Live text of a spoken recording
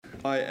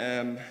I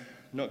am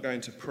not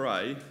going to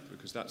pray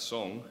because that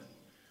song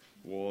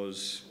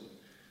was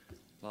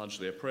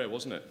largely a prayer,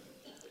 wasn't it?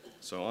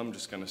 So I'm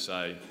just going to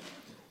say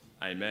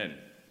amen.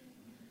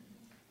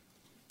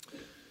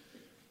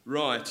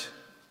 Right.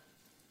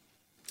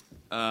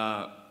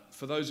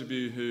 For those of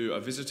you who are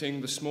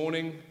visiting this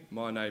morning,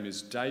 my name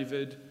is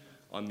David.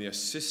 I'm the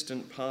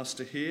assistant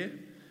pastor here.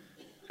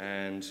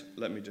 And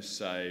let me just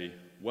say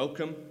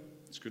welcome.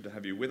 It's good to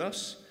have you with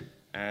us.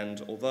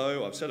 And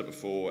although I've said it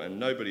before and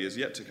nobody has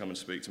yet to come and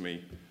speak to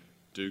me,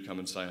 do come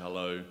and say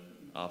hello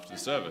after the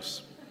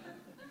service.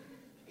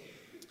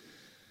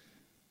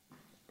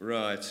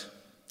 Right.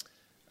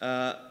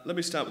 Let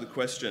me start with a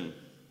question.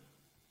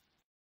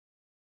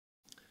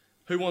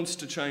 Who wants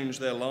to change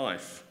their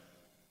life?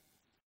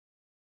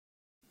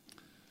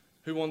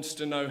 Who wants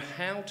to know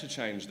how to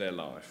change their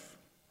life?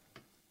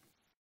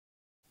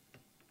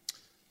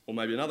 Or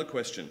maybe another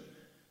question.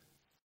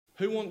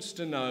 Who wants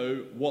to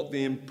know what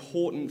the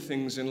important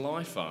things in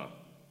life are?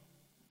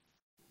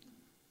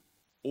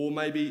 Or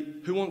maybe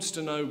who wants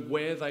to know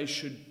where they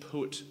should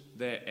put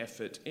their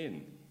effort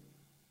in?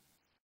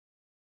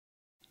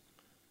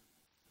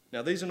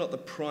 Now, these are not the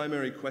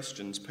primary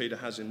questions Peter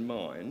has in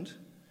mind,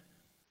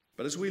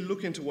 but as we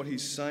look into what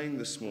he's saying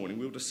this morning,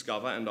 we'll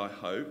discover, and I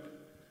hope,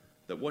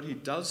 that what he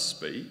does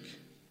say,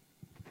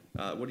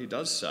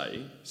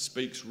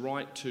 speaks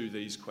right to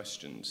these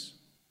questions.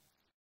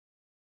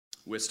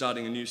 We're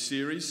starting a new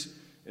series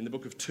in the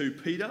book of 2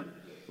 Peter.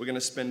 We're going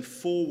to spend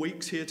 4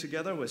 weeks here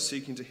together. We're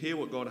seeking to hear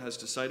what God has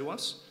to say to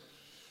us.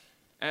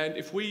 And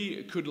if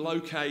we could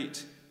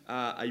locate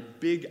a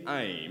big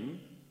aim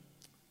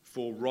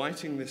for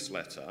writing this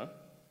letter,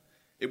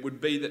 it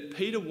would be that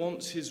Peter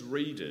wants his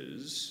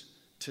readers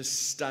to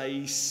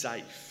stay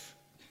safe.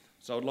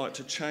 So I'd like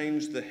to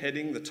change the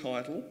heading, the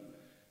title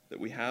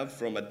that we have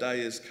from A Day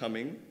Is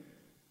Coming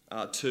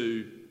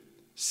to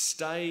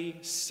Stay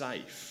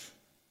Safe.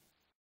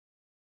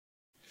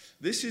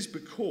 This is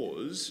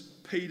because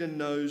Peter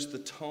knows the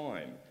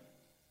time.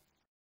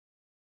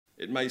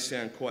 It may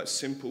sound quite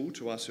simple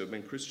to us who have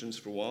been Christians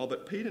for a while,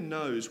 but Peter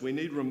knows we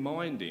need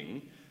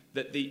reminding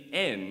that the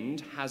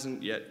end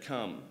hasn't yet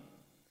come.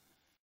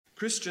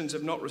 Christians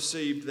have not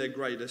received their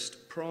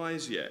greatest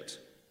prize yet.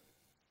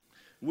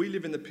 We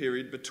live in the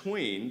period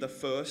between the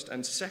first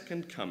and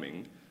second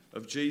coming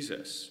of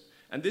Jesus.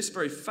 And this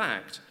very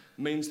fact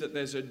means that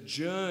there's a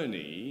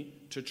journey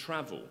to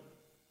travel.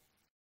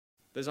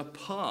 There's a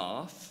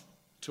path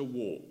to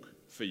walk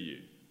for you,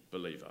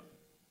 believer.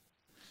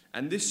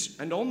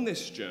 And on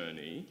this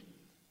journey,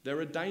 there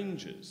are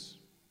dangers.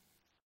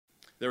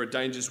 There are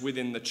dangers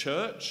within the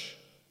church.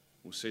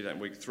 We'll see that in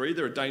week 3.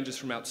 There are dangers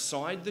from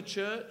outside the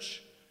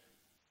church.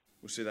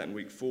 We'll see that in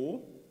week 4.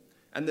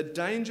 And the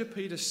danger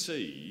Peter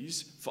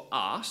sees for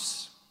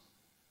us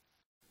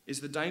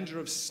is the danger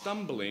of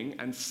stumbling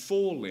and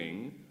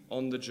falling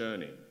on the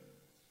journey.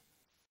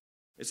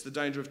 It's the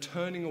danger of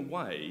turning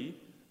away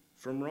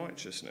from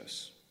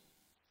righteousness.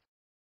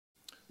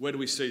 Where do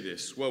we see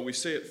this? Well, we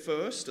see it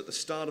first at the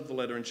start of the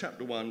letter in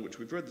chapter 1, which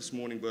we've read this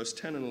morning, verse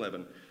 10 and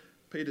 11.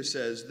 Peter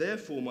says,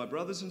 "Therefore, my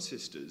brothers and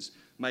sisters,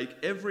 make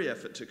every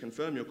effort to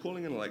confirm your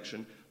calling and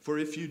election, for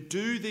if you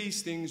do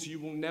these things, you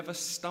will never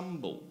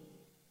stumble."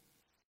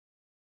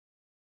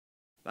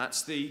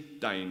 That's the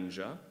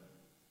danger.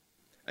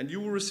 "And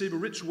you will receive a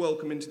rich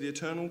welcome into the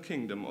eternal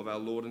kingdom of our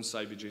Lord and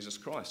Saviour Jesus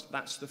Christ."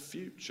 That's the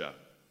future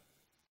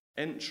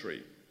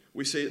entry.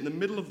 We see it in the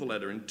middle of the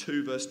letter in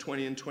 2 verse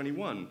 20 and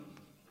 21.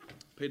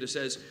 Peter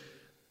says,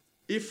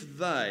 "If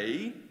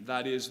they,"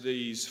 that is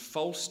these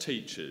false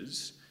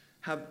teachers,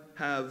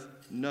 have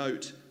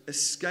note,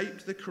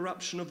 "escaped the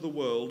corruption of the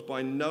world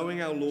by knowing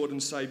our Lord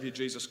and Saviour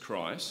Jesus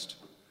Christ."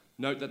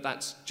 Note that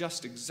that's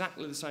just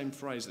exactly the same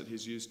phrase that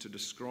he's used to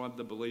describe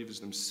the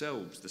believers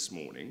themselves this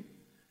morning.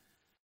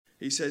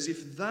 He says,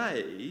 if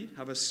they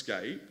have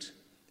escaped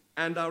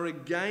and are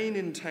again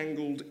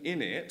entangled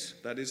in it,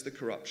 that is the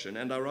corruption,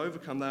 and are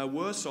overcome, they are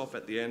worse off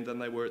at the end than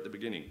they were at the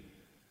beginning.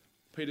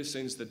 Peter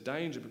sees the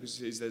danger because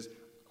he says there's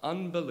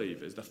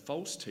unbelievers, the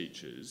false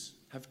teachers,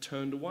 have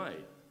turned away.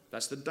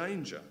 That's the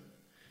danger.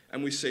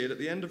 And we see it at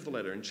the end of the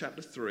letter in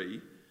chapter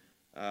 3,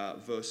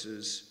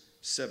 verses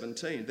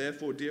 17.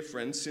 "Therefore, dear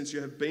friends, since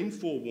you have been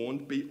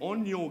forewarned, be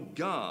on your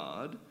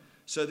guard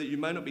so that you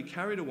may not be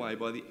carried away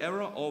by the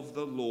error of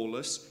the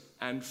lawless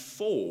and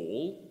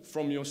fall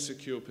from your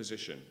secure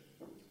position."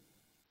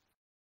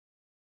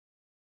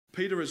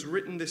 Peter has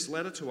written this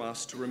letter to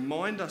us to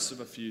remind us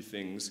of a few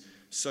things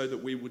so that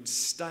we would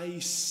stay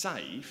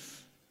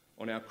safe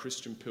on our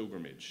Christian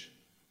pilgrimage.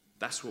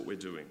 That's what we're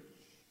doing.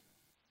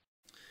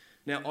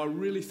 Now, I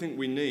really think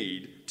we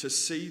need to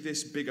see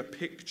this bigger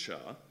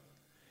picture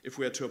if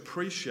we are to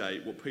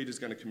appreciate what Peter's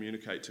going to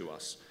communicate to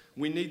us.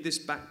 We need this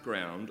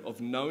background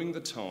of knowing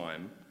the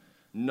time,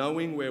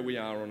 knowing where we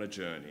are on a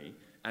journey,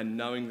 and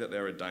knowing that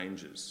there are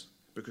dangers,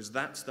 because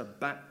that's the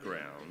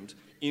background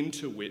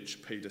into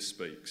which Peter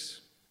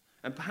speaks.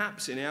 And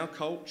perhaps in our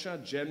culture,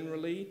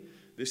 generally,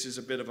 this is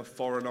a bit of a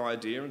foreign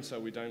idea, and so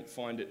we don't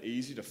find it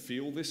easy to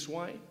feel this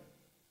way.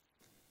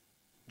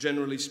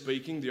 Generally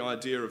speaking, the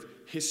idea of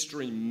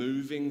history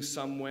moving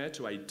somewhere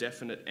to a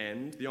definite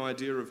end, the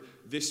idea of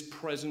this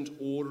present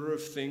order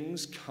of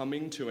things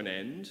coming to an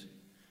end,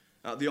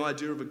 the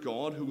idea of a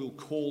God who will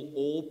call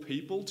all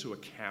people to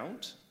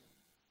account.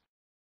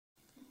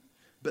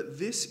 But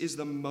this is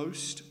the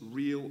most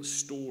real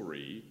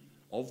story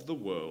of the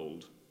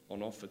world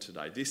on offer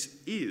today. This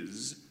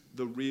is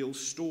the real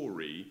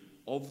story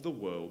of the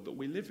world that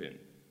we live in.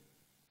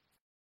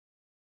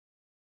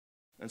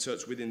 And so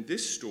it's within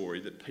this story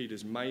that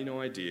Peter's main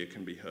idea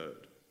can be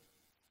heard.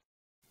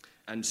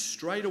 And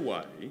straight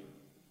away,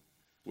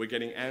 we're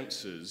getting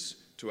answers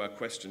to our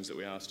questions that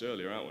we asked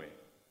earlier, aren't we?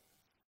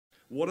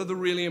 What are the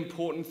really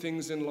important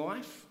things in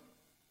life?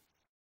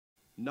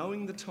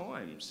 Knowing the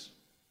times,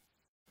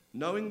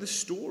 knowing the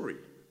story.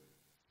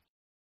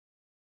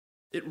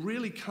 It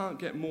really can't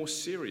get more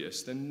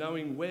serious than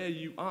knowing where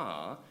you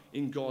are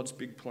in God's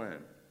big plan.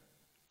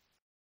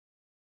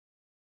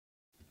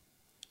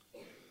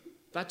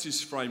 That's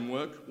his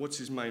framework. What's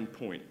his main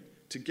point?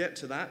 To get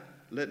to that,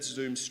 let's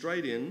zoom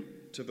straight in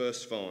to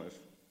verse 5.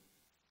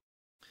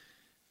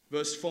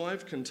 Verse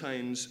 5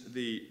 contains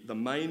the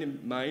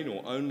main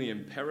or only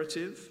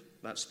imperative.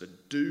 That's the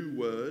do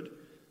word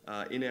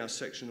in our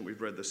section that we've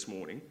read this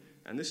morning.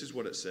 And this is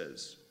what it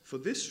says. For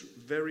this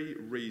very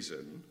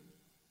reason,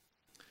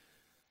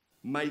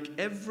 make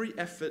every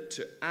effort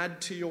to add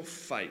to your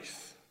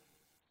faith.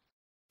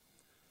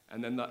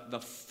 And then the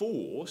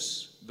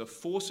force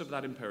of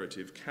that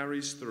imperative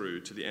carries through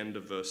to the end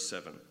of verse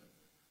 7.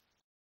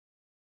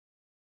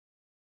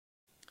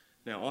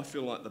 Now, I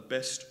feel like the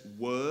best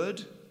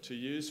word to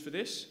use for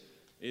this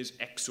is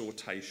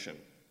exhortation.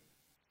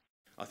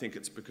 I think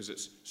it's because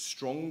it's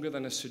stronger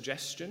than a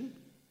suggestion,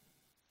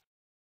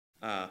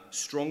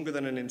 stronger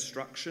than an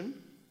instruction,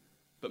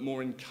 but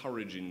more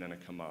encouraging than a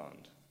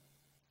command.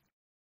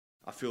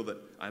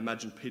 I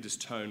imagine Peter's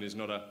tone is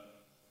not a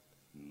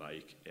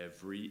make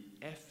every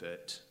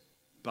effort,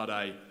 but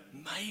a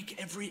make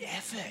every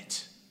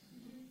effort.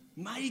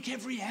 Make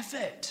every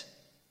effort.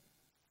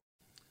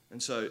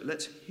 And so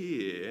let's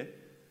hear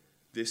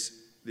this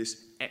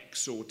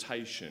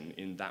exhortation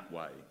in that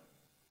way.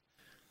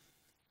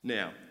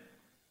 Now,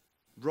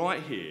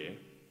 right here,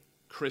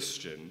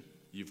 Christian,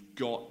 you've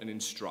got an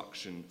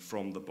instruction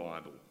from the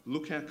Bible.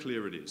 Look how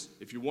clear it is.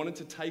 If you wanted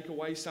to take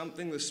away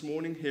something this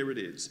morning, here it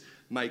is.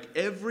 Make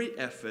every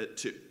effort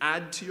to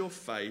add to your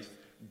faith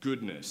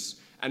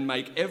goodness, and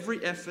make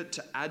every effort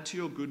to add to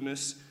your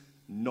goodness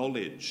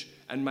knowledge,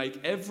 and make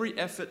every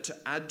effort to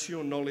add to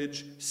your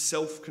knowledge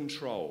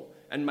self-control,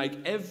 and make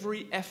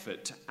every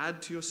effort to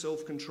add to your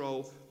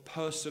self-control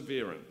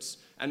perseverance,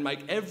 and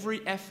make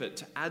every effort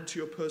to add to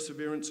your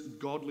perseverance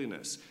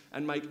godliness,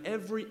 and make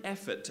every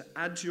effort to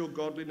add to your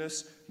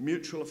godliness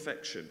mutual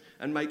affection,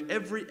 and make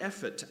every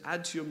effort to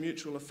add to your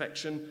mutual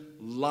affection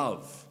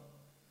love.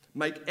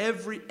 Make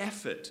every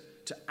effort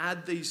to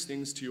add these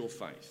things to your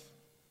faith.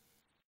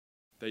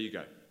 There you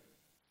go.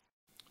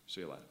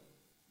 See you later.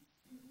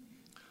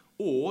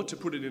 Or, to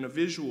put it in a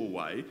visual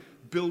way,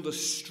 build a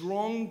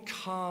strong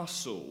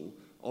castle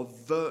of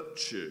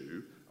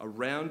virtue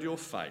around your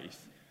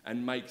faith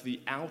and make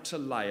the outer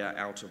layer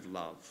out of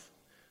love.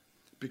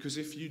 Because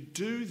if you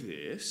do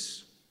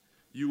this,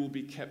 you will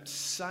be kept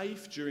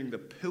safe during the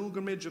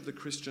pilgrimage of the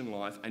Christian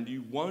life, and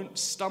you won't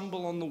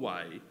stumble on the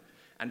way,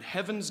 and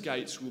heaven's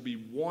gates will be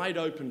wide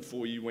open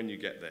for you when you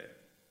get there.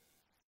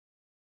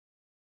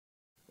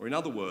 Or in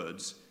other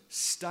words,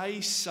 stay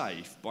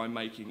safe by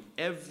making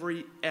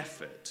every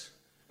effort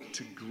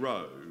to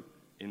grow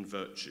in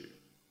virtue.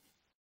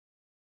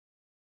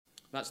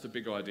 That's the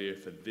big idea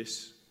for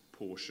this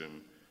portion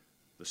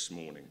this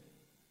morning.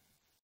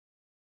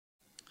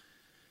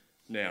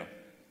 Now,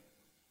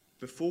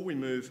 before we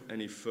move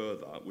any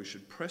further, we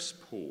should press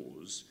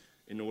pause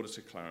in order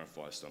to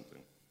clarify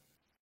something.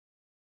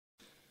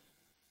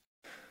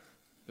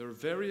 There are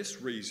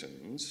various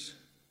reasons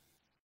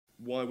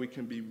why we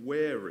can be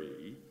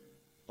wary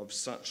of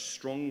such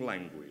strong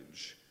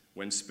language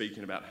when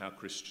speaking about how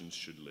Christians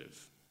should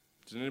live.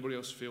 Does anybody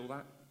else feel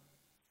that?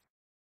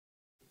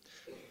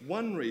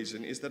 One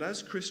reason is that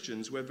as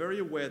Christians, we're very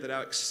aware that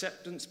our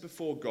acceptance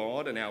before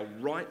God and our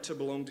right to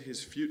belong to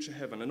his future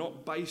heaven are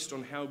not based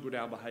on how good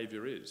our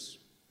behaviour is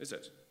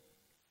it?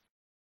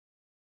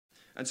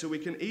 And so we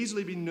can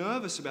easily be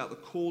nervous about the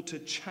call to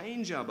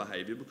change our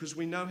behaviour because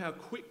we know how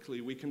quickly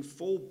we can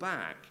fall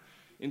back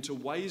into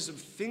ways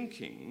of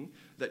thinking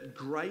that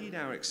grade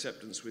our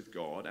acceptance with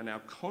God and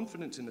our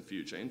confidence in the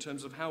future in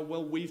terms of how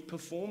well we've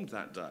performed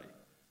that day.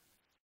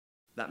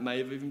 That may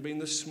have even been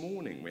this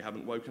morning. We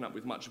haven't woken up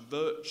with much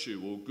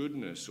virtue or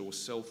goodness or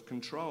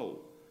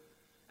self-control.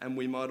 And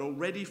we might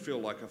already feel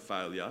like a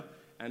failure,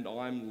 and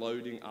I'm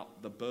loading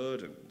up the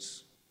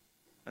burdens.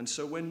 And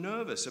so we're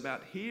nervous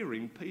about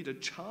hearing Peter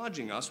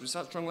charging us with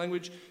such strong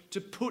language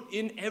to put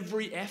in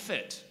every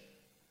effort.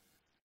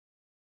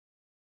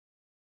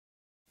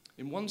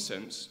 In one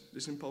sense,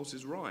 this impulse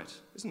is right,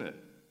 isn't it?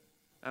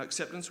 Our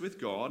acceptance with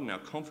God and our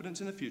confidence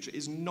in the future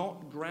is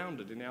not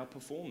grounded in our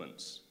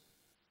performance.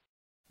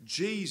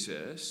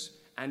 Jesus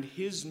and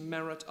his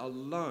merit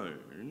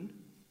alone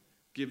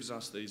gives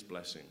us these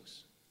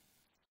blessings.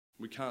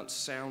 We can't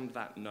sound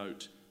that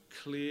note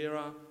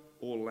clearer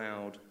or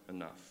loud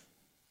enough.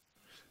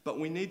 But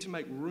we need to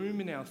make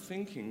room in our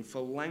thinking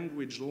for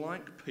language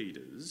like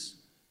Peter's,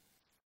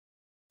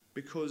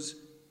 because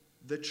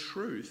the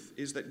truth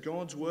is that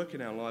God's work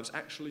in our lives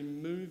actually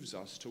moves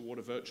us toward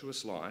a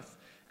virtuous life,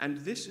 and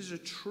this is a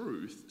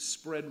truth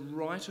spread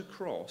right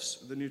across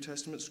the New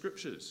Testament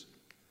scriptures.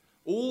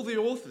 All the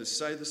authors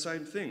say the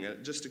same thing.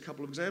 Just a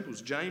couple of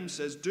examples. James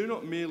says, "Do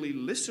not merely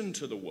listen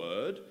to the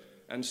word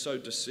and so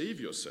deceive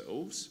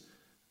yourselves.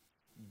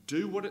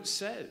 Do what it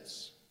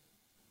says."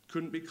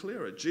 Couldn't be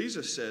clearer.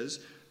 Jesus says,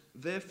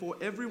 "Therefore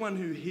everyone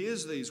who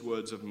hears these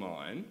words of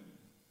mine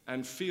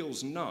and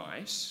feels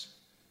nice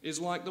is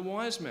like the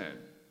wise man."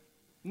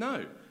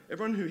 No,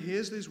 everyone who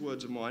hears these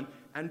words of mine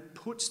and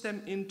puts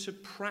them into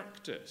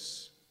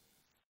practice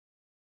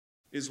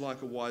is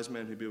like a wise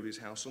man who built his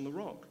house on the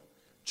rock.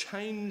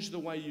 Change the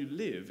way you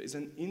live is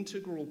an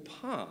integral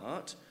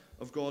part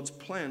of God's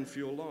plan for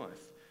your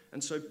life.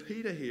 And so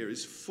Peter here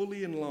is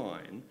fully in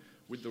line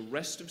with the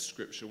rest of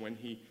Scripture when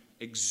he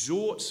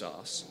exhorts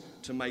us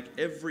to make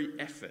every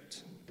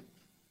effort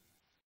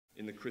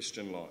in the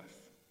Christian life.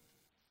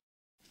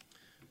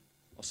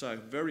 I'll say a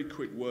very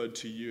quick word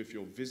to you if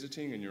you're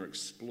visiting and you're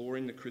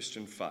exploring the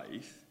Christian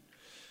faith.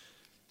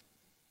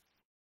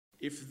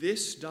 If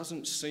this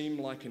doesn't seem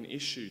like an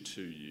issue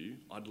to you,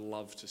 I'd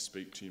love to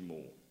speak to you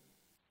more.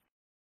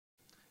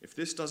 If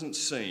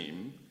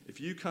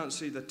you can't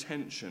see the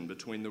tension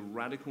between the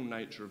radical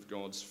nature of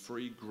God's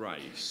free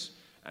grace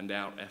and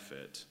our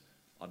effort,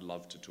 I'd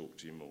love to talk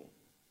to you more.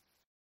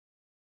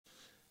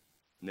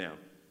 Now,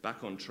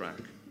 back on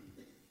track.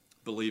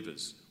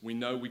 Believers, we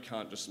know we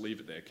can't just leave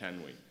it there,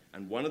 can we?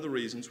 And one of the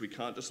reasons we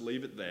can't just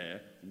leave it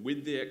there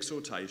with the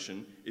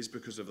exhortation is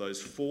because of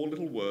those 4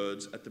 little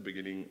words at the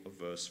beginning of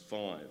verse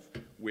 5,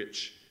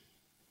 which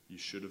you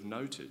should have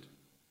noted.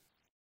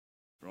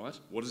 Right?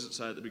 What does it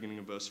say at the beginning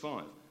of verse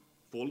 5?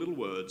 4 little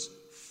words,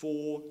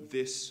 "for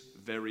this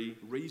very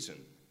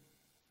reason."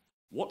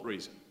 What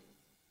reason?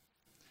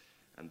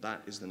 And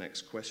that is the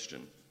next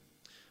question.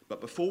 But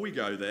before we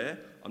go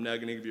there, I'm now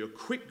going to give you a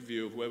quick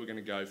view of where we're going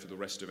to go for the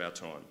rest of our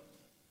time.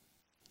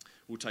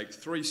 We'll take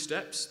 3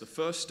 steps. The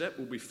first step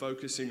will be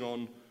focusing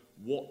on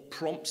what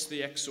prompts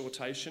the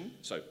exhortation.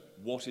 So,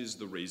 what is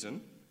the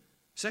reason?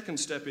 Second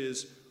step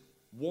is,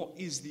 what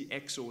is the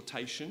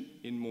exhortation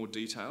in more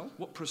detail?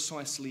 What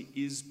precisely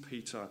is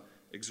Peter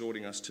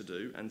exhorting us to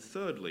do? And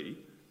thirdly,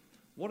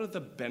 what are the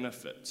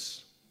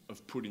benefits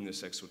of putting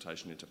this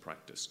exhortation into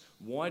practice?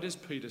 Why does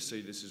Peter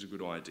see this as a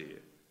good idea?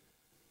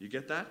 You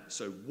get that?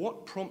 So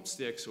what prompts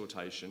the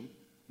exhortation?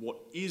 What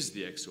is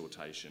the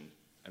exhortation?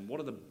 And what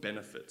are the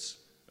benefits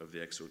of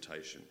the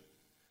exhortation?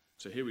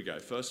 So here we go.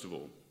 First of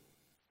all,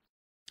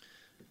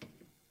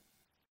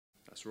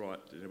 that's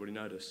right. Did anybody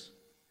notice?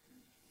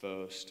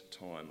 First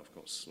time I've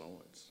got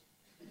slides.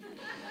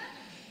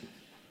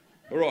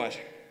 All right.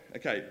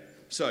 Okay.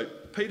 So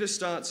Peter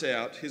starts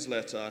out his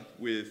letter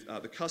with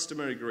the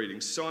customary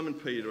greetings. Simon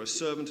Peter, a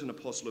servant and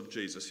apostle of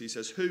Jesus. He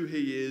says who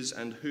he is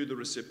and who the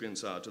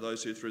recipients are. To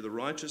those who through the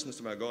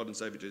righteousness of our God and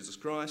Saviour Jesus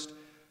Christ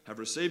have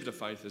received a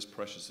faith as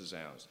precious as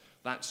ours.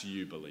 That's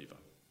you, believer.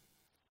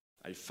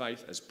 A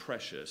faith as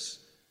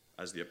precious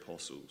as the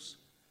apostles.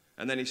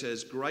 And then he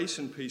says, grace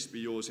and peace be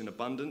yours in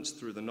abundance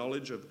through the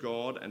knowledge of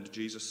God and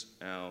Jesus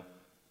our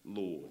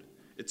Lord.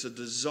 It's a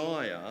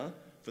desire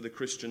for the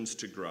Christians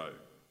to grow.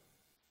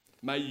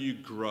 May you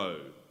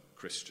grow,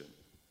 Christian.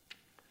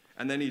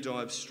 And then he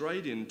dives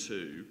straight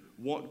into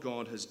what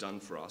God has done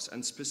for us,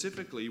 and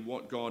specifically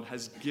what God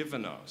has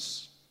given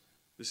us.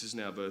 This is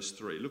now verse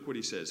 3. Look what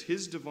he says.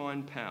 His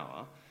divine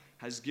power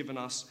has given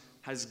us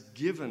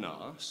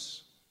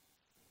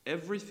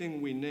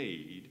everything we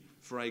need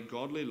for a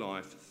godly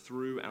life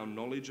through our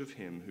knowledge of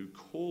him who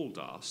called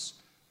us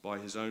by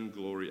his own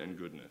glory and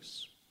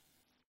goodness.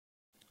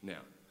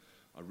 Now,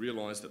 I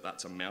realise that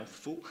that's a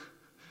mouthful,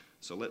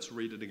 so let's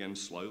read it again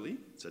slowly.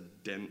 It's a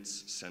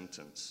dense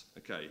sentence.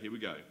 Okay, here we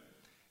go.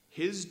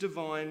 His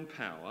divine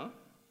power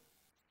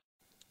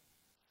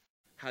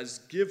has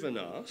given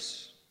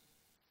us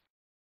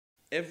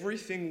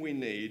everything we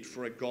need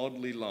for a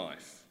godly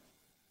life.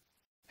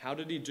 How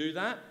did he do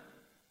that?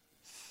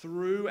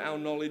 Through our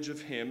knowledge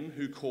of him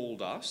who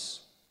called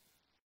us,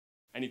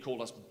 and he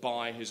called us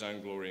by his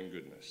own glory and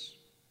goodness.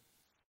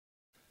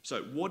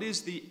 So what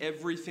is the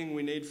everything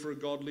we need for a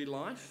godly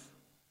life?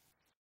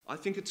 I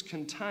think it's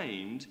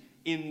contained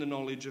in the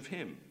knowledge of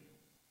him.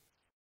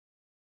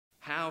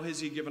 How has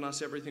he given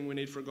us everything we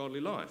need for a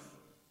godly life?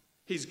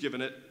 He's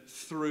given it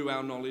through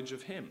our knowledge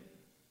of him.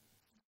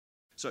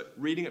 So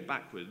reading it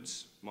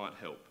backwards might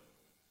help.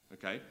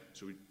 Okay,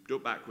 so we do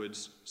it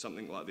backwards,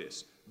 something like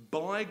this.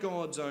 By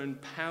God's own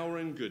power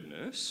and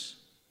goodness,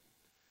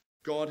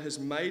 God has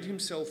made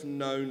himself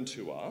known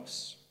to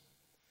us,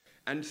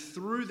 and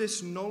through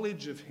this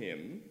knowledge of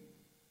him,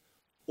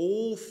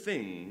 all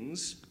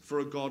things for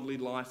a godly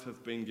life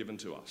have been given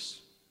to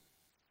us.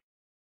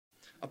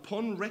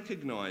 Upon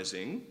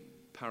recognizing,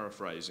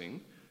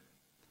 paraphrasing,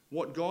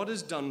 what God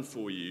has done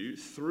for you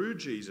through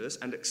Jesus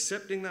and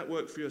accepting that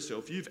work for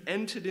yourself, you've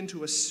entered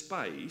into a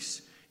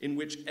space in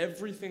which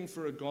everything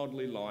for a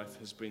godly life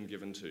has been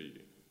given to you.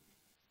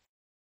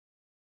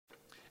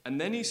 And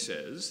then he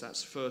says,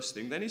 that's the first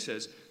thing, then he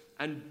says,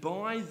 and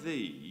by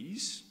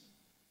these,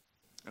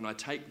 and I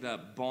take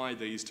that by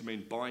these to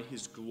mean by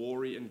his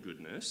glory and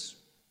goodness,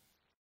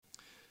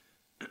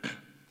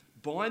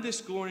 by this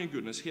glory and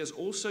goodness, he has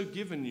also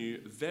given you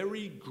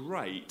very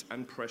great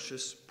and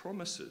precious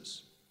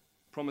promises.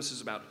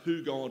 Promises about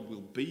who God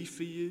will be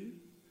for you,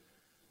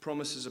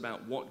 promises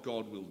about what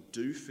God will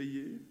do for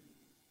you.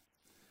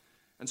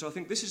 And so I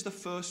think this is the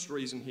first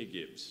reason he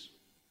gives.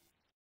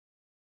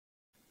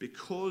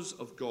 Because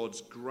of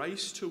God's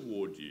grace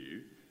toward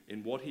you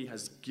in what he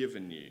has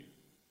given you,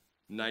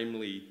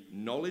 namely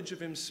knowledge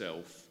of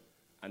himself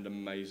and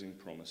amazing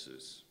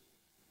promises.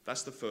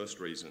 That's the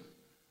first reason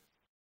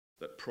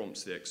that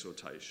prompts the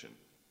exhortation.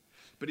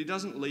 But he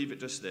doesn't leave it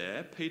just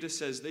there. Peter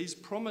says these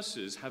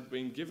promises have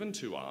been given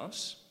to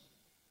us,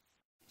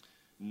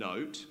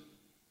 note,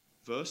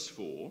 verse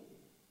 4,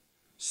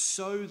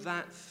 so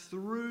that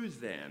through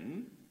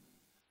them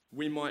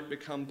we might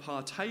become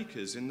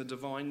partakers in the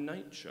divine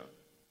nature.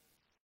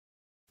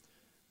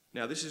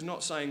 Now, this is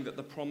not saying that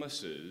the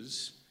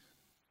promises,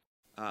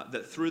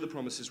 that through the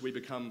promises we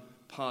become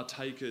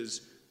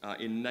partakers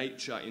in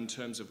nature in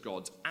terms of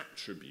God's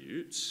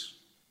attributes,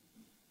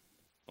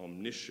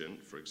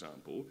 omniscient, for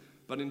example,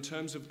 but in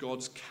terms of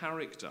God's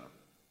character.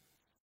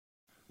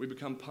 We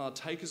become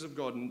partakers of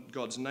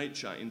God's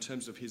nature in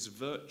terms of his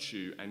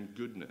virtue and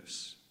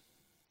goodness.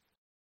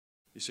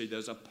 You see,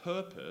 there's a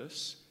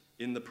purpose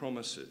in the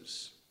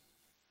promises.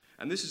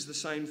 And this is the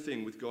same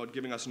thing with God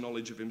giving us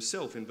knowledge of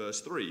himself in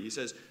verse 3. He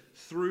says,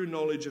 through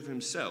knowledge of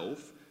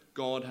himself,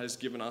 God has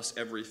given us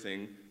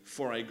everything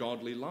for a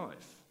godly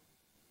life.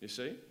 You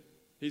see?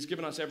 He's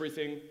given us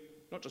everything,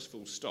 not just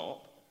full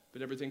stop,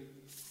 but everything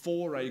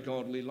for a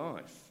godly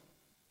life.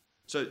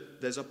 So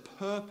there's a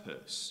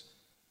purpose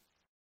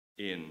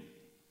in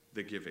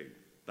the giving.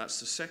 That's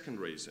the second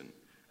reason.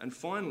 And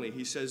finally,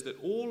 he says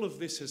that all of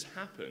this has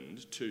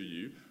happened to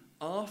you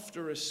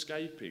after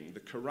escaping the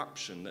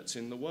corruption that's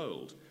in the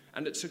world.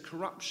 And it's a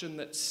corruption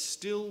that's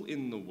still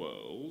in the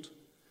world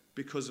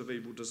because of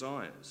evil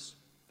desires.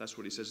 That's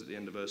what he says at the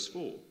end of verse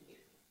 4.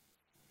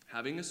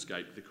 Having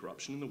escaped the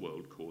corruption in the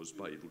world caused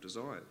by evil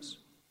desires.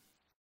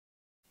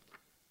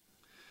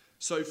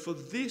 So for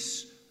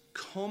this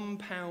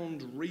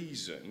compound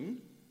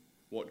reason,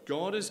 what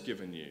God has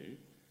given you,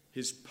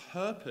 his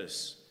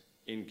purpose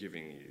in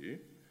giving you,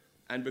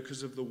 and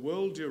because of the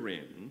world you're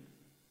in,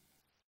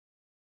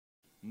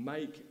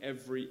 make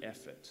every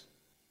effort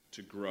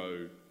to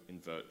grow in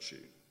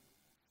virtue.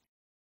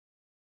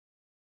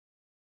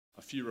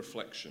 A few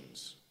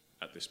reflections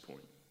at this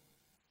point.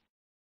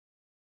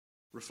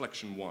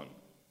 Reflection 1.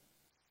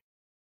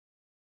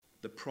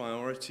 The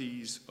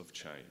priorities of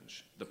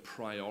change. The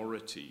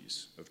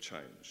priorities of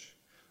change.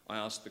 I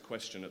asked the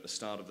question at the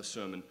start of the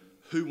sermon,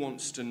 who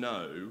wants to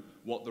know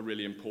what the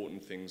really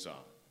important things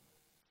are?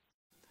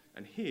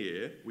 And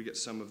here we get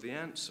some of the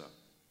answer.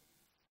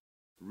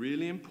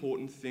 Really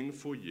important thing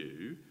for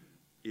you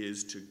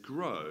is to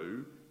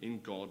grow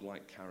in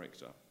godlike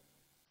character.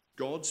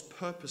 God's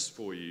purpose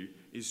for you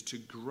is to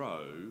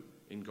grow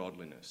in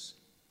godliness.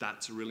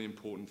 That's a really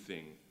important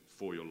thing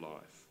for your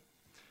life.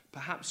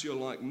 Perhaps you're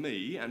like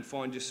me and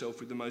find yourself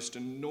with the most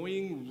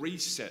annoying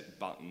reset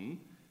button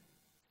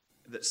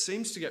that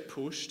seems to get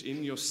pushed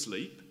in your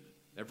sleep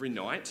every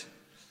night,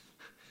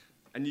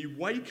 and you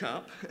wake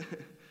up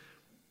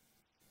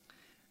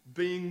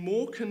being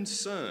more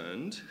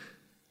concerned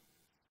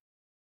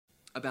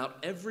about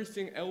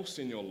everything else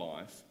in your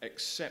life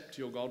except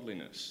your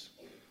godliness.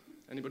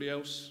 Anybody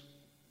else?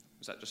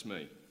 Is that just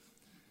me?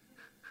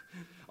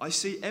 I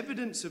see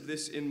evidence of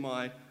this in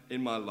my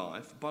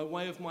life by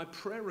way of my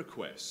prayer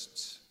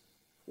requests.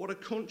 What a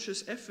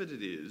conscious effort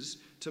it is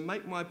to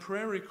make my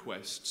prayer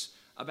requests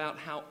about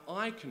how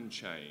I can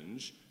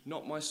change,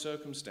 not my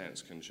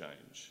circumstance can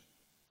change.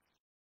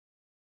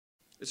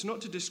 It's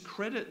not to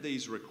discredit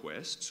these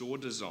requests or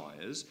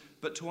desires,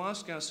 but to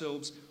ask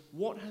ourselves,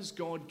 what has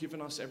God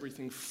given us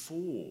everything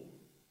for?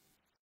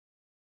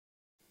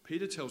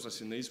 Peter tells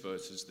us in these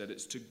verses that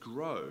it's to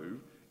grow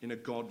in a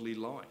godly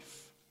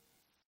life.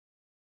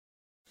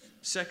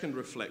 Second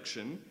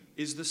reflection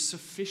is the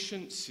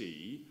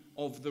sufficiency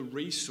of the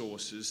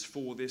resources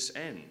for this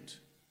end.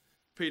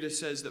 Peter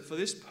says that for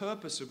this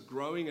purpose of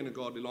growing in a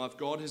godly life,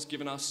 God has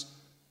given us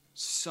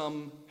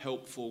some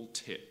helpful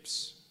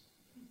tips.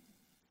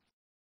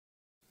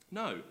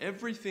 No,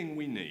 everything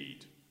we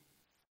need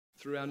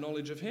through our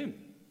knowledge of him.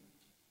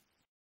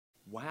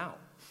 Wow.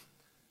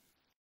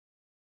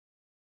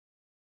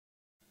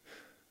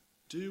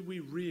 Do we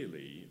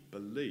really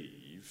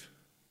believe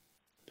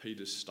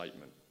Peter's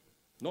statement?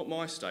 Not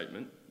my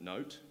statement,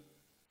 note.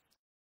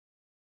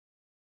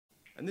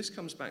 And this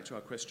comes back to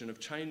our question of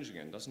change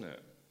again, doesn't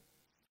it?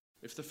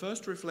 If the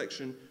first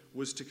reflection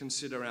was to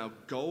consider our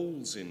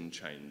goals in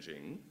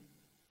changing,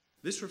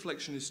 this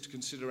reflection is to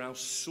consider our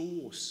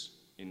source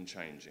in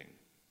changing.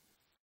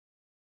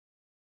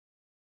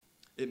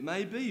 It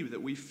may be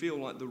that we feel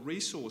like the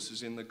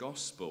resources in the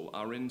gospel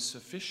are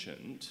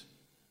insufficient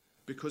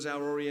because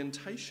our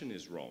orientation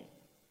is wrong.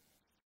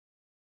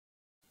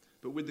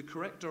 But with the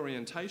correct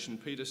orientation,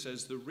 Peter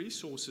says the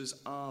resources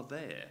are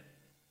there.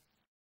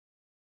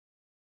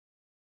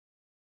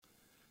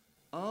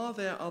 Are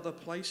there other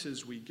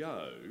places we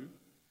go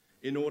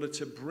in order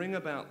to bring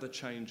about the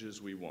changes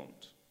we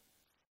want?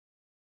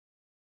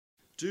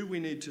 Do we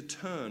need to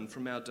turn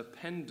from our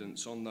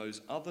dependence on those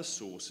other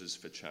sources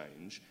for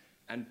change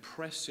and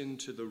press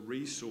into the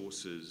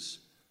resources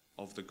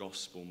of the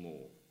gospel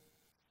more?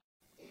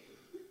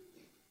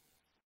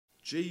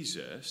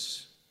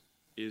 Jesus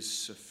is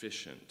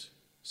sufficient,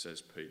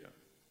 says Peter.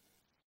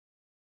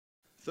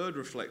 Third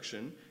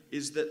reflection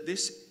is that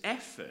this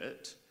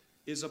effort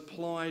is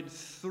applied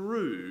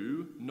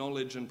through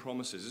knowledge and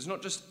promises. It's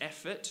not just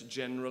effort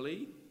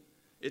generally,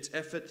 it's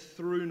effort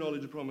through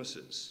knowledge and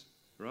promises.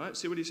 Right?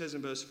 See what he says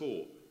in verse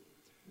 4.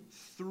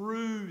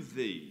 Through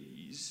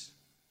these,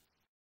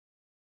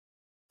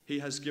 he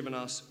has given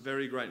us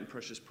very great and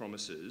precious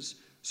promises.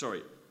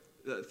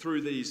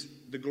 Through these,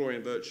 the glory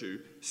and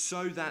virtue,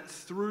 so that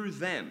through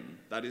them,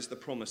 that is the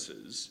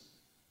promises,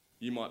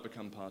 you might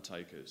become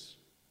partakers.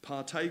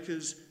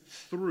 Partakers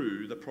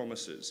through the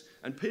promises.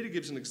 And Peter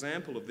gives an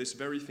example of this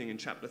very thing in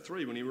chapter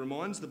 3 when he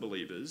reminds the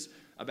believers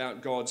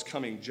about God's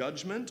coming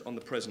judgment on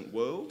the present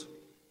world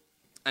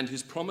and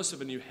his promise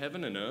of a new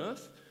heaven and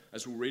earth,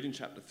 as we'll read in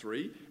chapter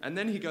 3. And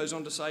then he goes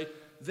on to say,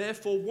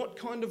 therefore, what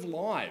kind of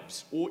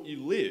lives ought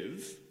you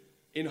live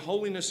in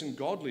holiness and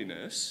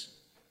godliness,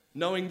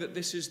 knowing that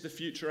this is the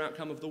future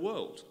outcome of the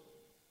world?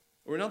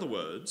 Or in other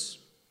words,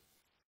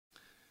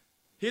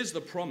 here's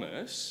the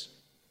promise.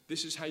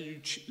 This is how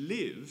you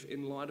live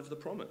in light of the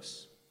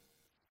promise.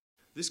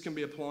 This can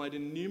be applied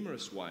in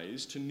numerous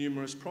ways to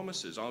numerous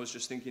promises. I was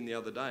just thinking the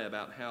other day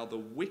about how the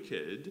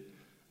wicked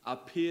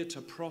appear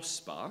to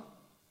prosper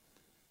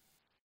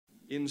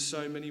in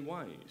so many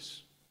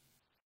ways.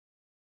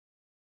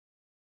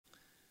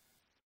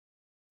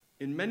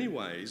 In many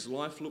ways,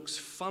 life looks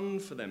fun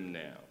for them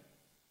now.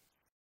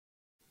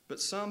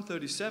 But Psalm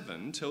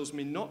 37 tells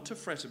me not to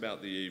fret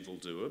about the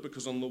evildoer,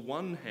 because on the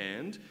one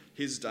hand,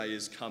 his day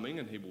is coming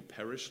and he will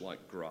perish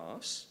like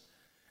grass.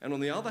 And on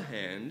the other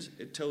hand,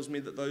 it tells me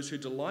that those who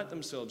delight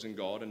themselves in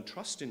God and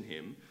trust in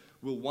him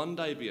will one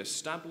day be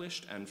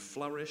established and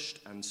flourished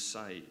and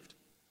saved.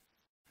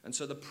 And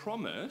so the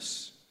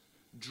promise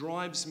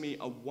drives me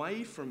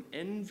away from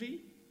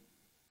envy,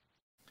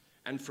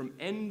 and from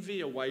envy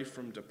away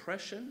from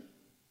depression,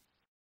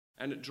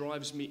 and it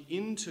drives me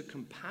into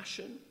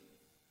compassion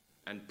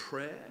and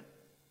prayer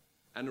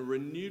and a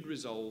renewed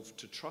resolve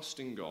to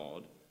trust in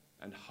God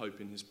and hope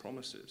in his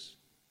promises.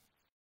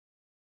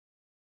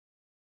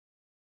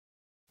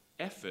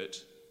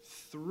 Effort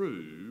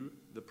through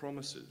the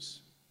promises.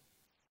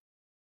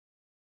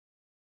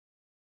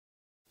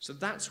 So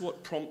that's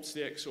what prompts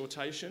the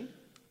exhortation.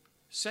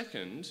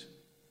 Second,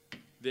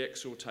 the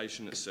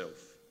exhortation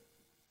itself.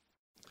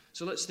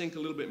 So let's think a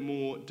little bit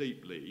more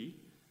deeply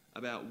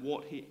about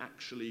what he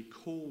actually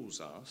calls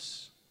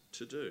us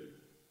to do.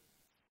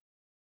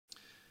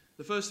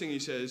 The first thing he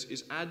says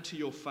is add to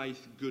your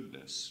faith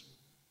goodness.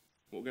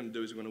 What we're going to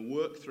do is we're going to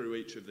work through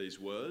each of these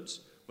words.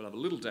 We'll have a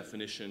little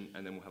definition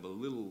and then we'll have a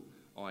little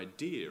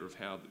idea of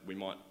how we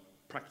might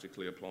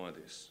practically apply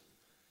this.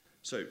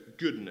 So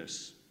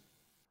goodness.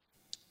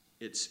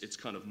 It's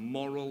kind of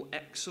moral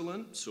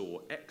excellence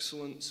or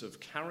excellence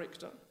of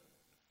character.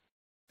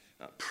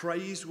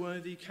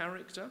 Praiseworthy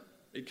character.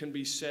 It can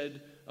be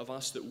said of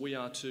us that we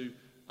are to,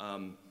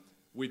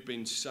 we've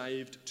been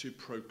saved to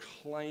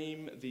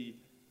proclaim the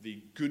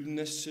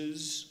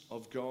goodnesses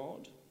of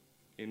God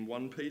in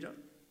 1 Peter.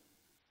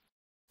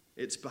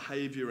 It's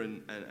behaviour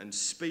and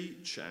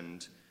speech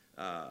and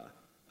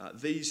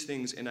these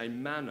things in a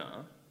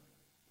manner,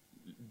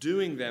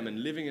 doing them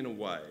and living in a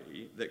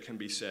way that can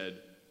be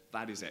said,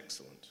 that is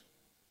excellent.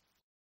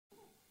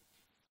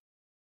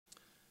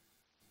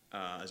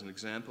 As an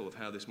example of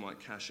how this might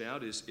cash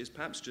out is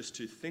perhaps just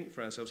to think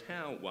for ourselves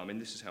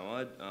this is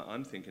how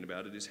I'm thinking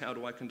about it, is how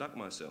do I conduct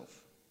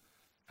myself?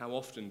 How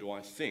often do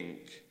I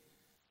think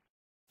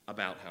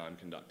about how I'm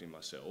conducting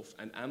myself?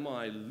 And am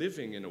I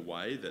living in a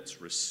way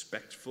that's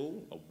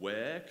respectful,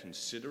 aware,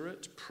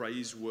 considerate,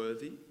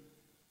 praiseworthy?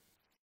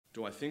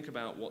 Do I think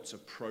about what's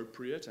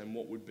appropriate and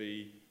what would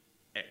be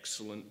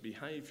excellent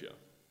behaviour?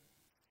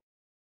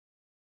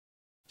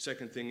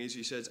 Second thing is,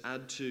 he says,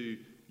 add to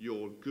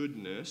your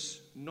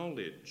goodness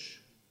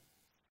knowledge.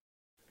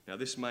 Now,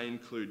 this may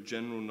include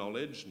general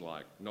knowledge,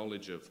 like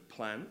knowledge of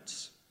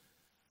plants,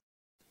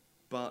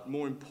 but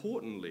more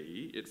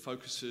importantly, it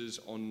focuses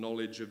on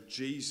knowledge of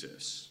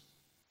Jesus,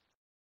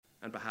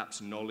 and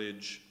perhaps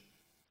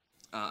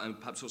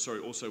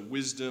also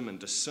wisdom and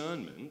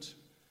discernment,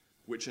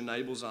 which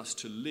enables us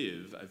to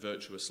live a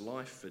virtuous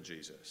life for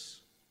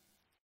Jesus.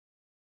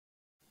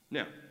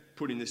 Now,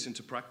 putting this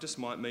into practice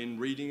might mean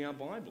reading our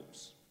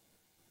Bibles.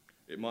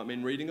 It might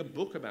mean reading a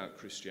book about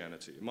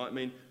Christianity. It might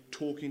mean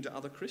talking to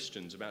other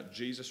Christians about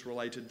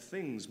Jesus-related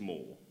things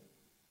more.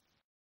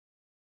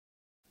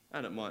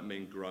 And it might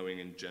mean growing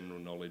in general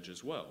knowledge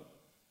as well.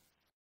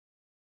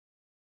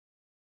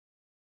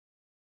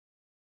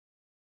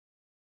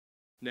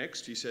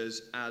 Next, he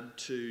says, add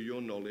to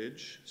your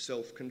knowledge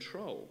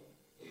self-control.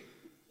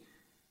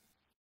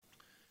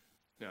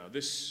 Now,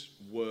 this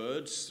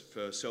word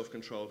for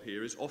self-control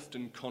here is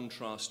often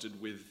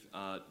contrasted with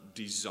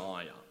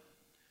desire.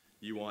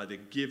 You either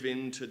give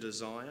in to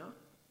desire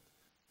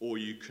or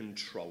you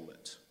control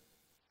it.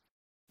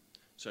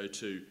 So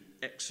to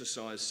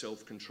exercise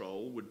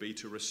self-control would be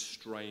to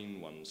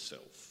restrain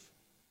oneself.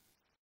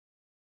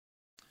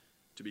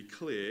 To be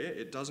clear,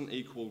 it doesn't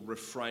equal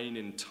refrain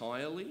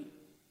entirely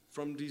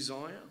from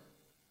desire.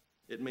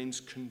 It means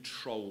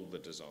control the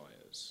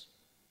desires.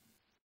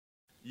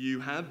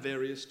 You have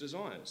various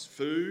desires: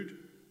 food,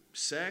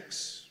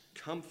 sex,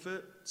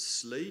 comfort,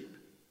 sleep.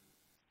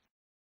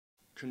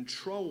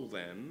 Control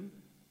them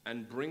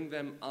and bring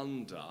them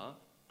under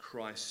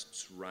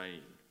Christ's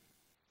reign.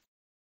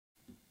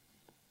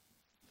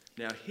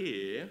 Now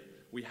here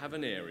we have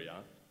an area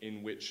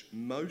in which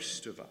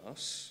most of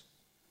us,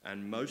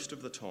 and most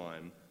of the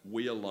time,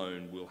 we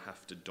alone will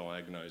have to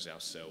diagnose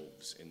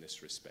ourselves in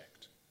this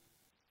respect.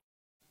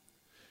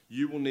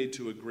 You will need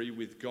to agree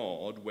with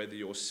God whether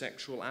your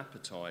sexual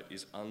appetite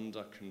is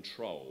under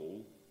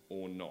control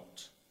or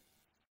not.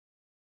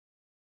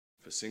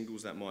 For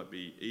singles, that might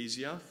be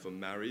easier. For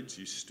marrieds,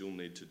 you still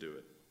need to do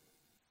it.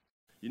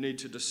 You need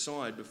to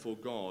decide before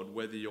God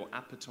whether your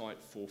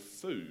appetite for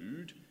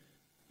food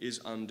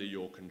is under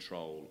your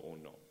control or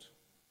not.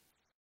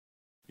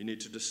 You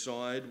need to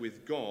decide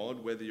with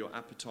God whether your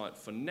appetite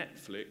for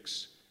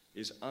Netflix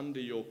is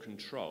under your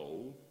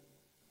control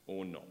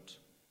or not.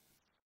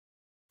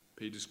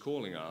 Peter's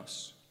calling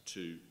us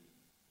to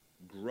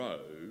grow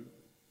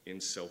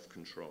in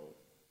self-control.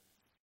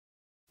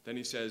 Then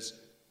he says,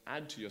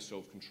 add to your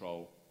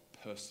self-control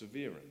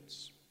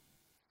perseverance.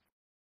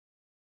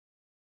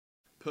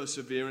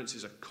 Perseverance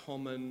is a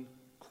common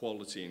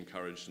quality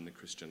encouraged in the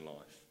Christian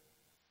life.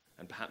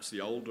 And perhaps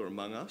the older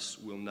among us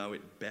will know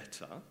it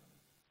better,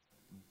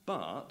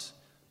 but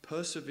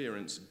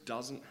perseverance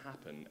doesn't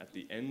happen at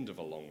the end of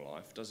a long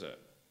life, does it?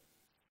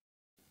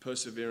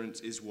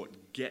 Perseverance is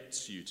what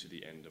gets you to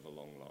the end of a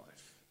long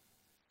life.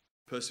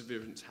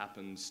 Perseverance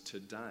happens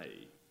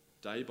today,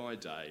 day by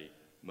day,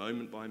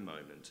 moment by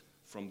moment,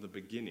 from the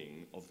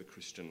beginning of the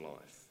Christian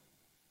life.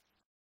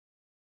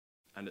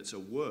 And it's a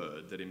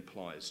word that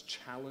implies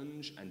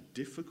challenge and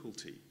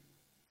difficulty.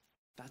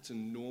 That's a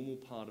normal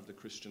part of the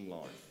Christian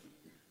life.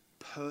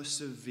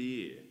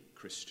 Persevere,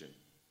 Christian.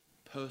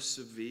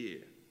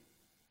 Persevere.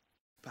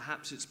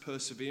 Perhaps it's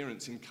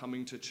perseverance in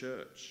coming to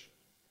church.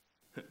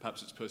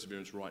 Perhaps it's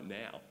perseverance right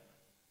now.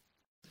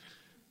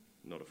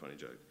 Not a funny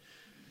joke.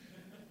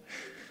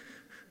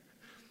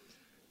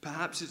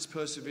 Perhaps it's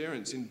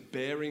perseverance in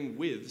bearing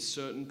with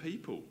certain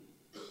people.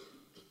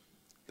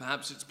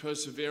 Perhaps it's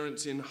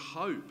perseverance in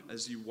hope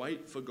as you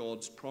wait for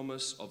God's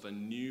promise of a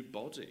new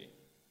body.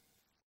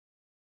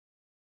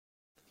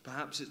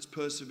 Perhaps it's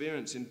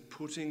perseverance in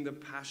putting the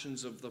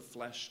passions of the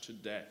flesh to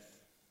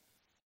death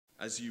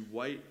as you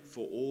wait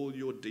for all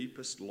your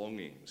deepest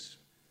longings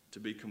to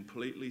be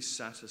completely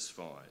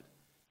satisfied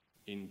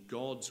in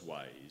God's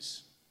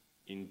ways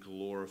in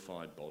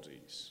glorified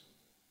bodies.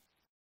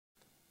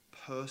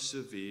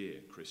 Persevere,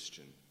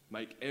 Christian.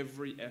 Make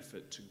every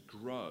effort to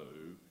grow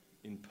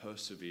in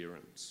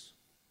perseverance.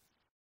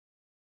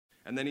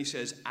 And then he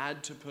says,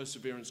 add to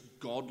perseverance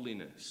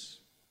godliness.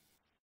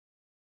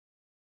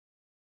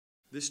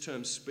 This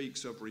term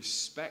speaks of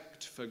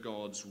respect for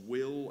God's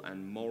will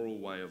and moral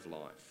way of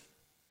life.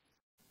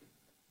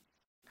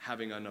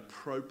 Having an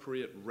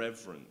appropriate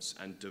reverence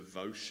and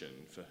devotion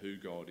for who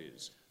God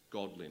is,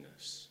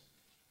 godliness.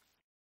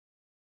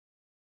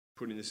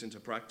 Putting this into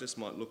practice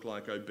might look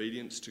like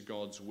obedience to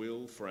God's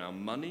will for our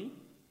money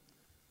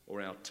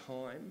or our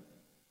time,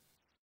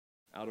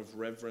 out of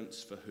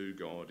reverence for who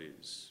God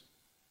is.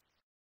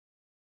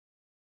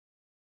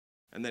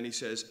 And then he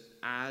says,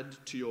 add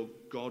to your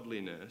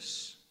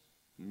godliness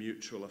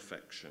mutual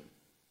affection.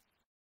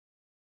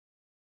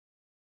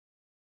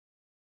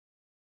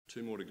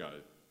 2 more to go.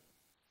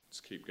 Let's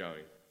keep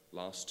going.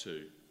 Last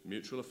 2,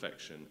 mutual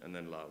affection and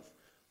then love.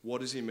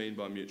 What does he mean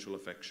by mutual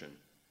affection?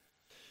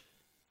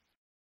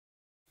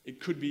 It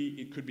could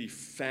be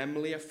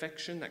family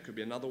affection. That could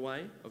be another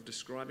way of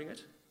describing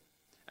it.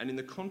 And in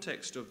the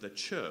context of the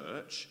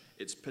church,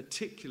 it's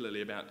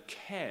particularly about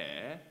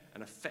care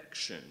and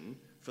affection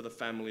for the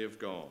family of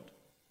God.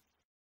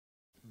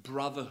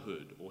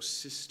 Brotherhood or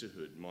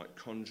sisterhood might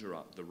conjure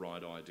up the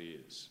right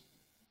ideas.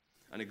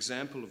 An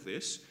example of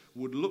this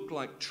would look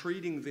like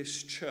treating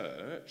this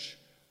church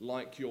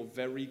like your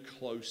very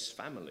close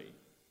family.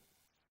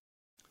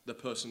 The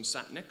person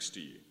sat next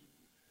to you,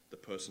 the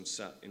person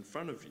sat in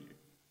front of you.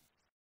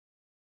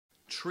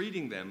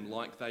 Treating them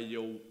like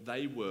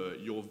they were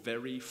your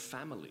very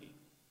family.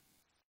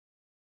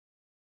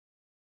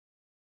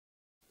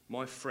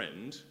 My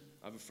friend,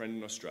 I have a friend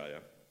in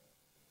Australia,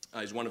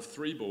 he's one of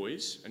 3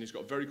 boys, and he's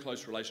got a very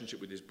close relationship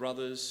with his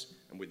brothers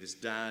and with his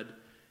dad,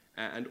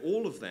 And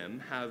all of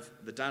them have,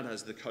 the dad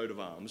has the coat of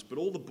arms, but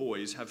all the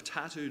boys have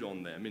tattooed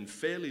on them in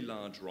fairly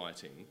large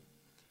writing,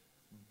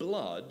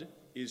 blood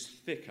is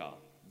thicker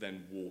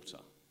than water.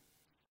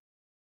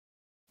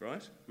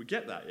 Right? We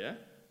get that, yeah?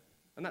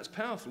 And that's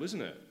powerful,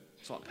 isn't it?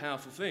 It's like a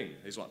powerful thing.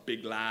 He's like,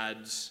 big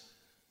lads,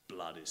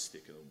 blood is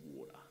thicker than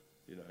water,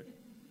 you know?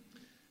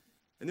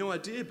 And the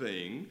idea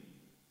being,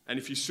 and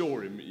if you saw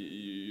him,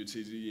 you'd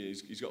see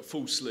he's got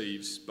full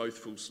sleeves, both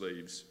full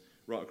sleeves,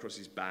 right across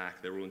his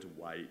back. They're all into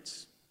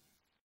weights.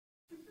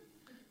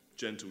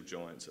 Gentle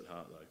giants at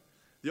heart, though.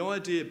 The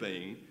idea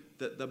being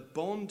that the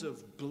bond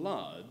of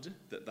blood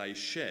that they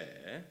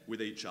share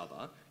with each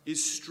other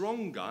is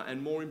stronger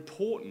and more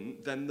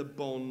important than the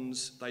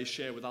bonds they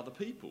share with other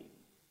people,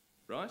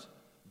 right?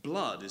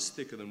 Blood is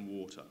thicker than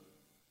water.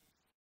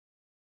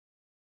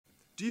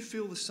 Do you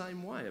feel the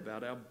same way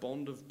about our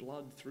bond of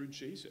blood through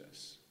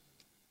Jesus?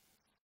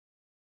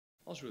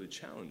 I was really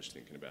challenged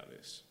thinking about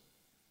this.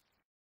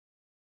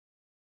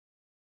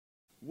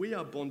 We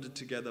are bonded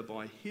together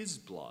by his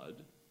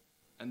blood,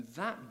 and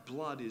that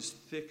blood is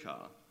thicker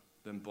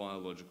than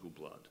biological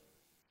blood.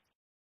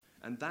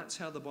 And that's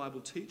how the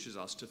Bible teaches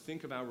us to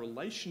think of our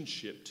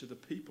relationship to the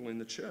people in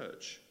the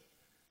church.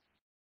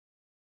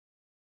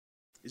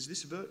 Is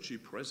this virtue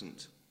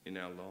present in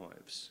our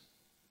lives?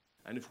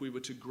 And if we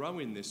were to grow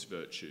in this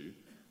virtue,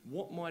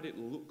 what might it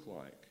look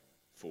like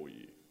for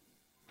you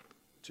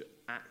to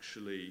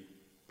actually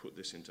put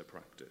this into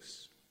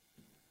practice?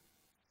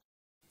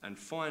 And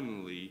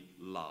finally,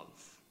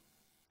 love.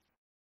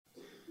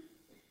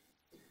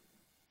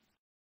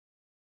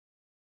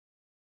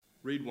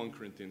 Read 1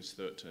 Corinthians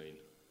 13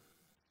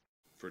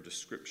 for a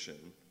description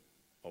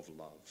of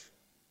love.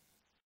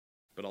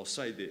 But I'll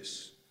say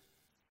this.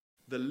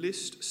 The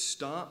list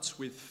starts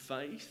with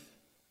faith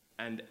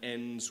and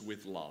ends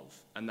with love,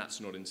 and that's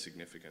not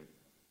insignificant.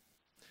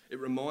 It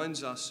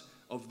reminds us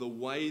of the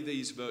way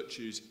these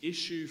virtues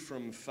issue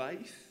from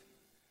faith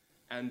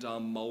and are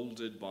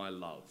moulded by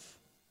love.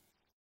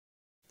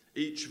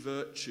 Each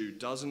virtue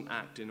doesn't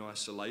act in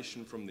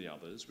isolation from the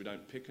others. We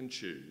don't pick and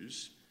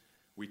choose.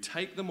 We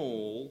take them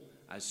all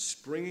as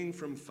springing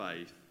from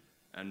faith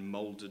and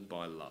moulded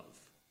by love.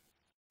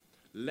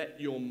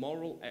 Let your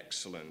moral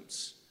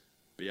excellence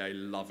be a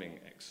loving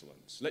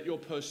excellence. Let your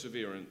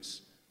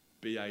perseverance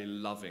be a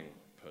loving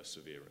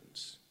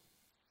perseverance,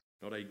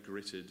 not a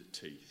gritted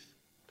teeth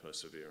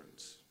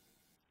perseverance.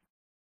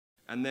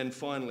 And then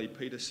finally,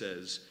 Peter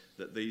says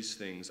that these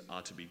things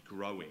are to be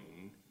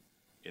growing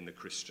in the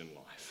Christian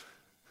life.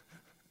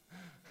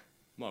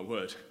 My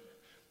word.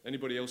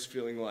 Anybody else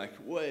feeling like,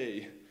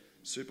 way,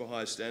 super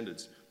high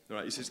standards? All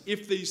right, he says,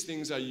 if these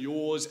things are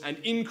yours and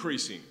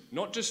increasing,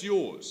 not just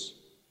yours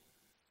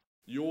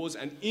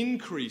and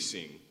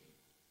increasing,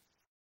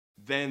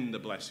 then the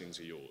blessings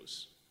are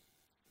yours.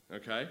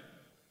 Okay?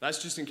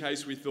 That's just in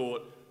case we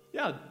thought,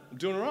 yeah, I'm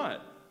doing all right.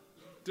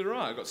 Did all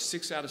right. I got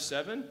 6 out of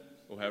 7,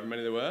 or however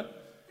many there were.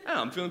 Yeah,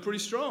 I'm feeling pretty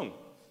strong.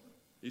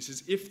 He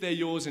says, if they're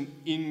yours and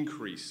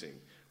increasing.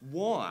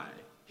 Why?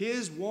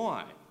 Here's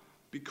why.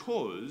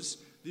 Because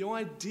the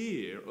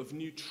idea of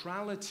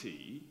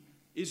neutrality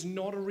is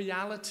not a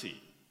reality.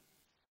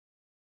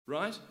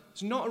 Right?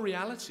 It's not a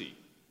reality.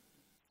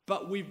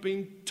 But we've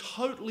been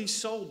totally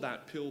sold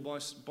that pill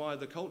by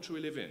the culture we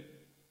live in.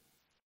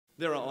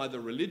 There are either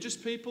religious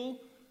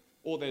people,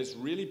 or there's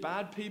really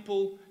bad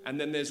people, and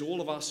then there's all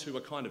of us who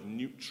are kind of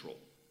neutral,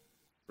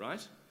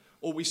 right?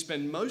 Or we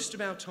spend most of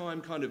our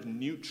time kind of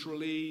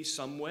neutrally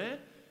somewhere,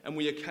 and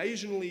we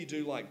occasionally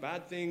do like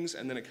bad things,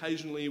 and then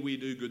occasionally we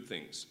do good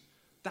things.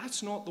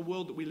 That's not the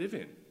world that we live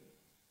in.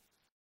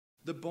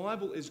 The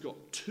Bible has got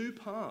 2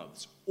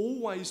 paths,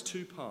 always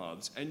 2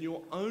 paths, and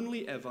you're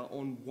only ever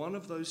on one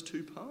of those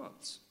 2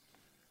 paths.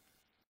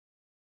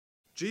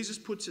 Jesus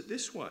puts it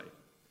this way: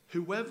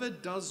 whoever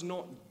does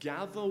not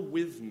gather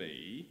with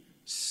me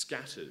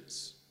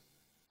scatters.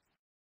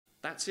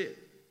 That's it.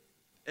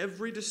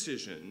 Every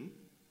decision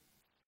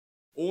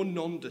or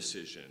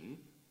non-decision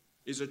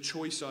is a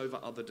choice over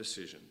other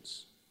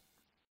decisions.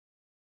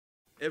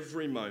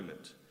 Every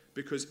moment.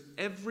 Because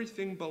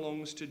everything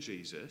belongs to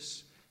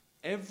Jesus,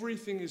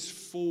 everything is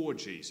for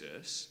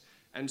Jesus,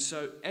 and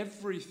so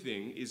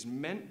everything is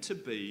meant to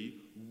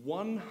be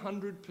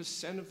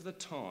 100% of the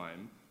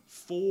time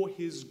for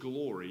his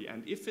glory,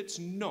 and if it's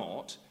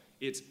not,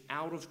 it's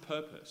out of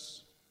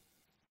purpose.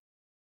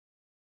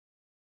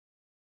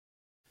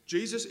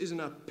 Jesus isn't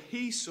a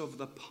piece of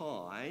the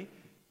pie.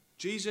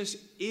 Jesus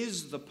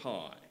is the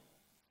pie.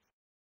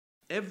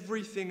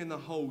 Everything in the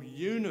whole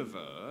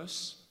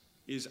universe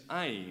is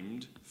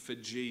aimed for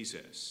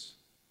Jesus.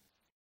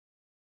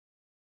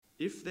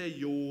 If they're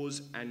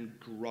yours and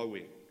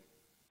growing.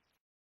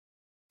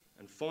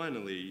 And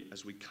finally,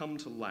 as we come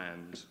to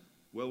land,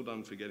 well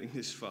done for getting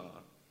this far,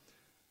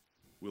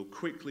 we'll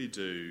quickly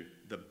do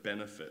the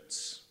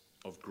benefits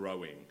of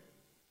growing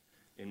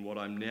in what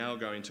I'm now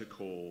going to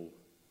call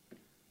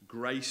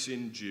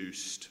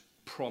grace-induced,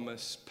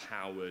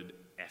 promise-powered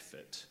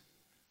effort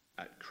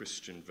at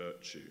Christian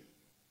virtue.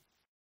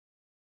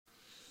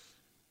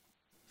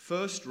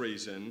 First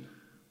reason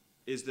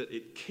is that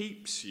it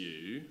keeps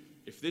you,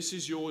 if this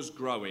is yours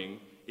growing,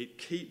 it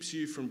keeps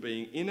you from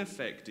being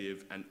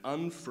ineffective and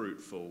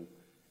unfruitful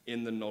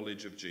in the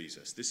knowledge of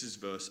Jesus. This is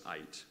verse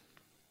 8.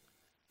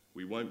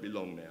 We won't be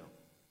long now.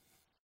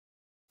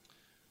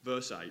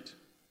 Verse 8.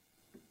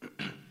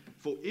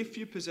 For if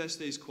you possess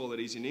these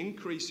qualities in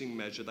increasing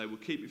measure, they will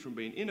keep you from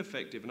being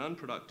ineffective and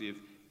unproductive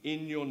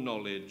in your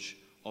knowledge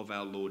of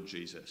our Lord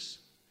Jesus.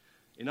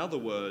 In other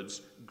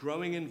words,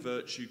 growing in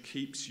virtue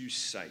keeps you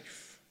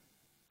safe.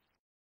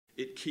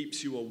 It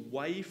keeps you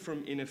away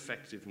from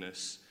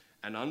ineffectiveness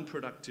and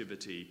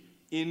unproductivity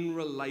in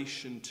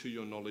relation to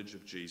your knowledge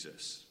of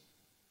Jesus.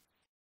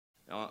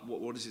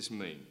 What does this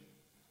mean?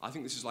 I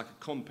think this is like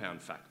a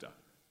compound factor.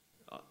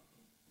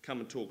 Come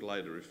and talk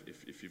later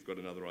if you've got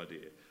another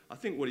idea. I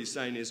think what he's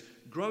saying is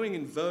growing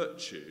in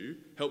virtue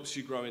helps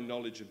you grow in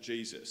knowledge of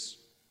Jesus,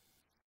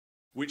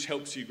 which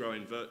helps you grow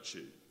in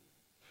virtue,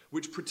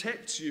 which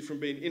protects you from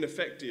being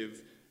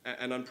ineffective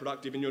and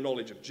unproductive in your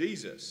knowledge of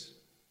Jesus,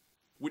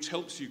 which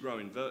helps you grow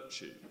in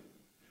virtue,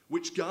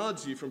 which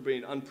guards you from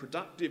being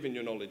unproductive in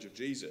your knowledge of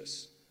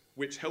Jesus,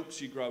 which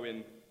helps you grow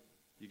in,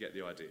 you get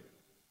the idea.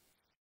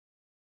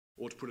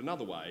 Or to put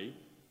another way,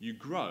 you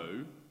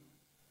grow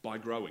by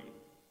growing.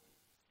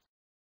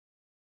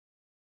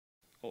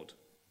 Odd,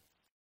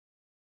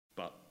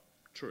 but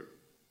true.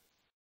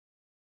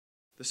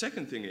 The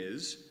second thing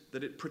is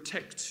that it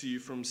protects you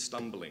from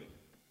stumbling.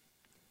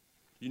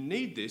 You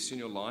need this in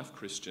your life,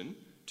 Christian,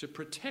 to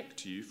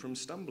protect you from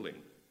stumbling.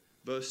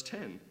 Verse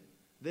 10,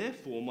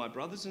 therefore, my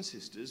brothers and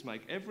sisters,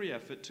 make every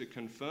effort to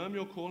confirm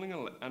your calling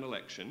and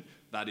election,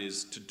 that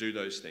is, to do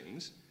those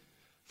things.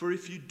 For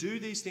if you do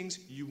these things,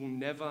 you will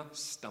never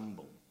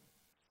stumble.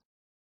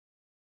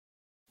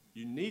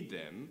 You need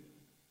them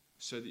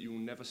so that you will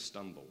never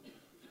stumble.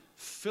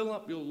 Fill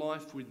up your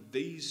life with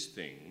these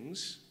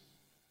things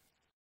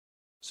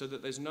so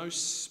that there's no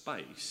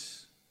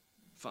space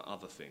for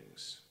other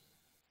things.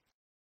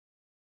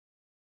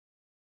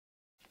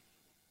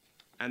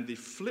 And the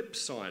flip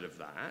side of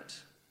that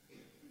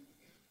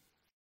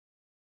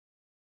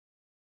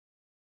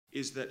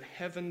is that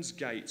heaven's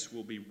gates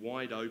will be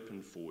wide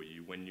open for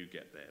you when you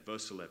get there.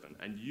 Verse 11,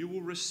 and you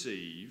will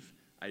receive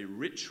a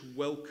rich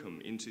welcome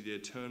into the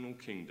eternal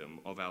kingdom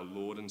of our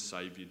Lord and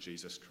Saviour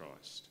Jesus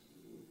Christ.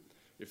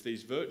 If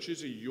these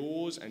virtues are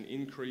yours and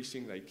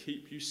increasing, they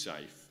keep you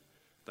safe,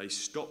 they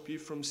stop you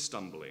from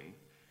stumbling,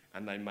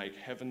 and they make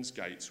heaven's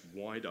gates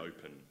wide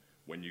open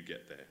when you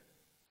get there.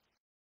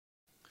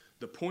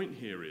 The point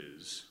here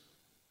is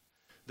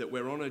that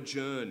we're on a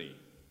journey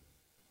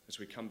as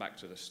we come back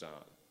to the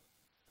start.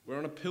 We're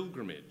on a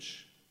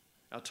pilgrimage.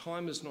 Our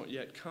time has not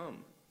yet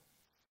come.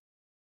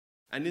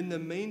 And in the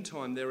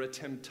meantime, there are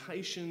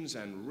temptations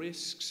and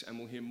risks, and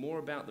we'll hear more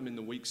about them in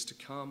the weeks to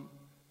come,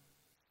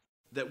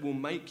 that will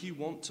make you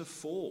want to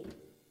fall.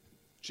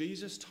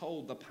 Jesus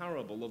told the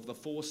parable of the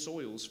 4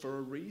 soils for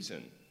a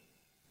reason,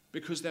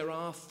 because there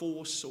are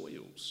 4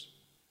 soils.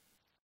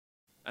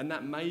 And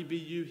that may be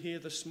you here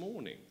this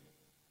morning,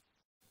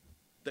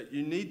 that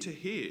you need to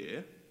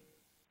hear,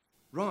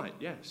 right,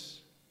 yes,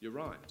 you're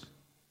right.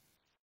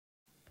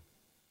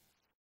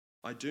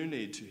 I do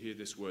need to hear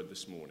this word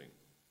this morning.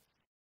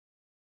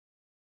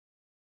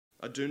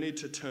 I do need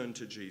to turn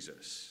to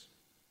Jesus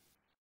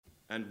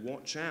and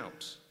watch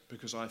out,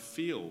 because I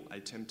feel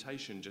a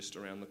temptation just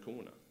around the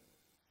corner.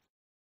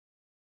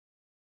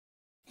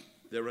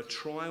 There are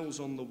trials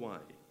on the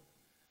way.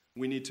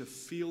 We need to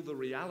feel the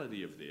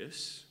reality of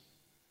this,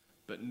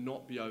 but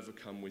not be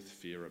overcome with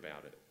fear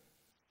about it.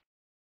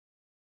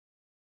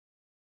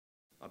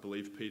 I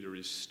believe Peter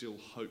is still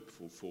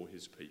hopeful for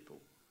his people.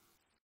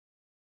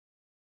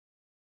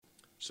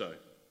 So,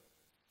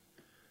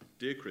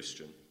 dear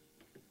Christian,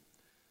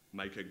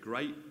 make a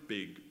great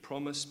big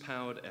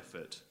promise-powered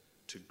effort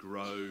to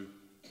grow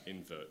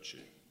in virtue.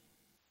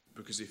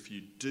 Because if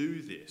you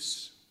do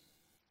this,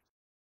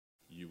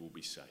 you will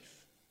be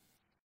safe.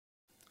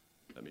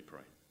 Let me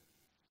pray.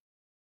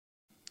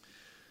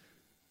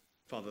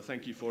 Father,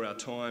 thank you for our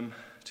time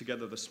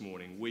together this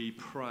morning. We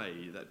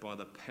pray that by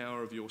the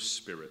power of your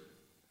Spirit,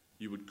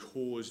 you would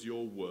cause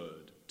your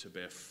word to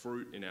bear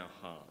fruit in our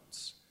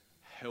hearts.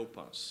 Help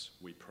us,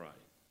 we pray.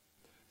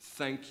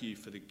 Thank you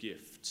for the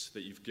gifts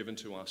that you've given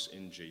to us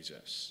in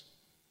Jesus.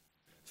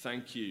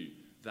 Thank you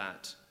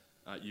that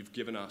you've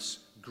given us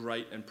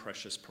great and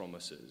precious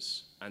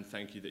promises, and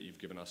thank you that you've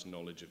given us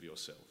knowledge of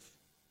yourself.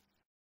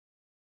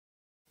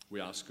 We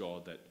ask,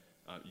 God, that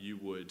you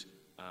would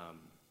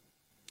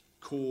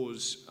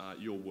cause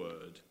your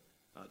word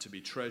to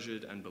be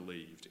treasured and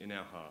believed in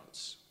our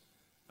hearts,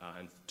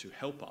 and to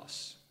help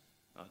us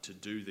to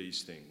do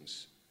these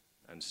things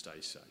and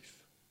stay safe.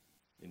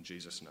 In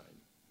Jesus' name,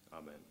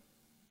 amen.